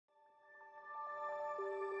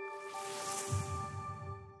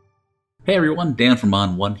Hey everyone, Dan from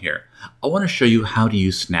On1 here. I want to show you how to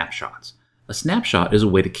use snapshots. A snapshot is a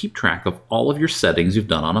way to keep track of all of your settings you've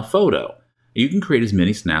done on a photo. You can create as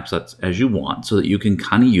many snapshots as you want so that you can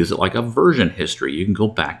kind of use it like a version history. You can go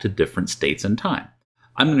back to different states in time.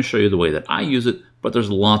 I'm going to show you the way that I use it, but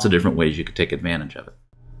there's lots of different ways you can take advantage of it.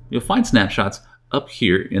 You'll find snapshots up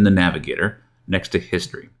here in the navigator next to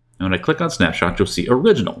history. And when I click on snapshot, you'll see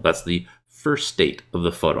original. That's the first state of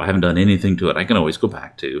the photo. I haven't done anything to it. I can always go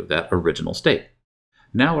back to that original state.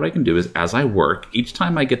 Now what I can do is, as I work, each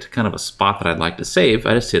time I get to kind of a spot that I'd like to save,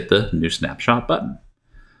 I just hit the new snapshot button.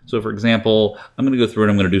 So for example, I'm going to go through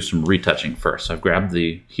and I'm going to do some retouching first. So I've grabbed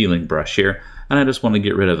the healing brush here, and I just want to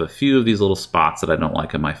get rid of a few of these little spots that I don't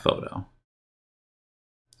like in my photo.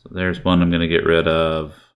 So there's one I'm going to get rid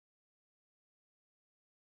of.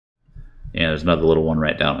 And there's another little one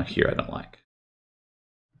right down here I don't like.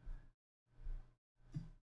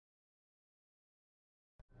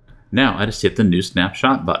 Now I just hit the new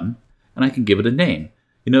snapshot button and I can give it a name.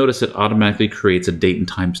 You notice it automatically creates a date and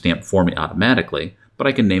timestamp for me automatically, but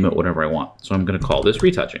I can name it whatever I want. So I'm going to call this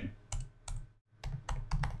Retouching.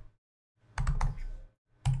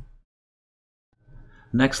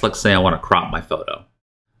 Next, let's say I want to crop my photo.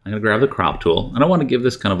 I'm going to grab the crop tool and I want to give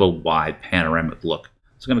this kind of a wide panoramic look.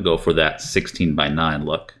 So I'm going to go for that 16:9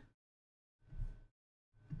 look.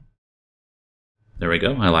 There we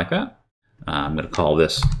go. I like that. I'm going to call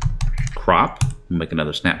this crop. I'll make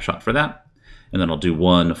another snapshot for that. And then I'll do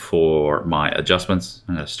one for my adjustments.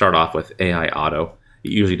 I'm going to start off with AI Auto.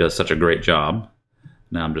 It usually does such a great job.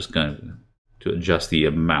 Now I'm just going to adjust the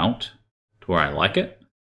amount to where I like it.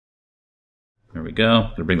 There we go. I'm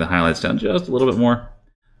going to bring the highlights down just a little bit more.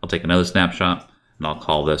 I'll take another snapshot and I'll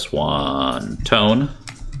call this one Tone.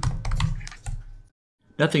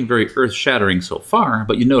 Nothing very earth-shattering so far,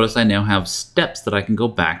 but you notice I now have steps that I can go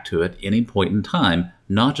back to at any point in time,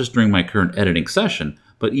 not just during my current editing session,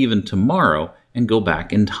 but even tomorrow, and go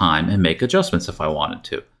back in time and make adjustments if I wanted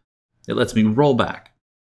to. It lets me roll back.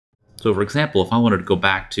 So for example, if I wanted to go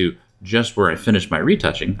back to just where I finished my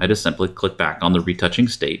retouching, I just simply click back on the retouching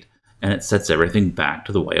state, and it sets everything back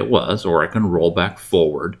to the way it was, or I can roll back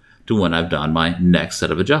forward to when I've done my next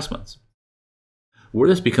set of adjustments. Where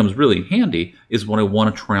this becomes really handy is when I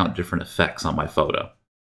want to try out different effects on my photo.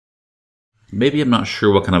 Maybe I'm not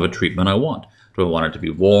sure what kind of a treatment I want. Do I want it to be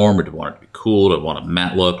warm, or do I want it to be cool? Do I want a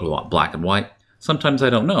matte look? Do I want black and white? Sometimes I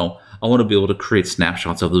don't know. I want to be able to create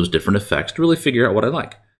snapshots of those different effects to really figure out what I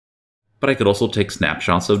like. But I could also take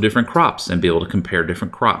snapshots of different crops and be able to compare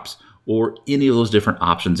different crops, or any of those different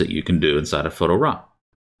options that you can do inside of Photo Raw.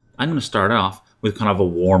 I'm going to start off with kind of a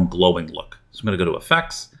warm glowing look. So I'm going to go to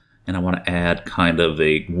Effects, and I want to add kind of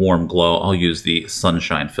a warm glow. I'll use the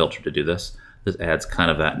sunshine filter to do this. This adds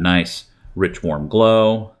kind of that nice, rich, warm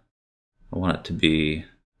glow. I want it to be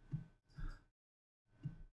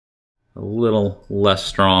a little less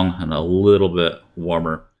strong and a little bit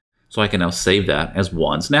warmer. So I can now save that as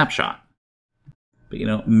one snapshot. But you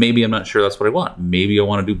know, maybe I'm not sure that's what I want. Maybe I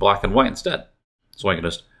want to do black and white instead. So I can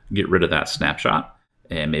just get rid of that snapshot.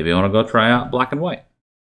 And maybe I want to go try out black and white.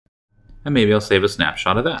 And maybe I'll save a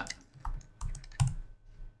snapshot of that.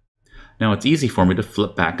 Now it's easy for me to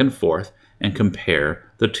flip back and forth and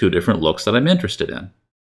compare the two different looks that I'm interested in.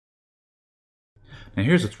 Now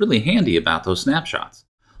here's what's really handy about those snapshots.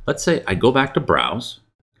 Let's say I go back to Browse,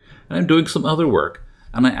 and I'm doing some other work,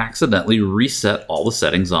 and I accidentally reset all the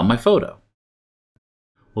settings on my photo.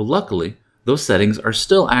 Well, luckily, those settings are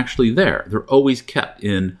still actually there. They're always kept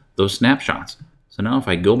in those snapshots. So now if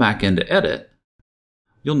I go back into Edit,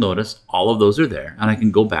 you'll notice all of those are there, and I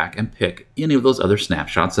can go back and pick any of those other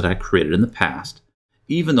snapshots that I created in the past,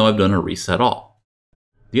 even though I've done a reset all.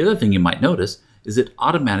 The other thing you might notice is it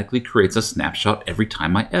automatically creates a snapshot every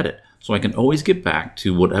time I edit, so I can always get back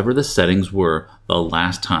to whatever the settings were the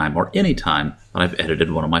last time or any time that I've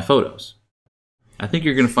edited one of my photos. I think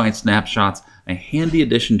you're going to find snapshots a handy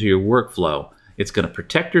addition to your workflow. It's going to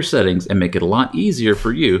protect your settings and make it a lot easier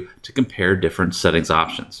for you to compare different settings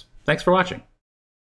options. Thanks for watching.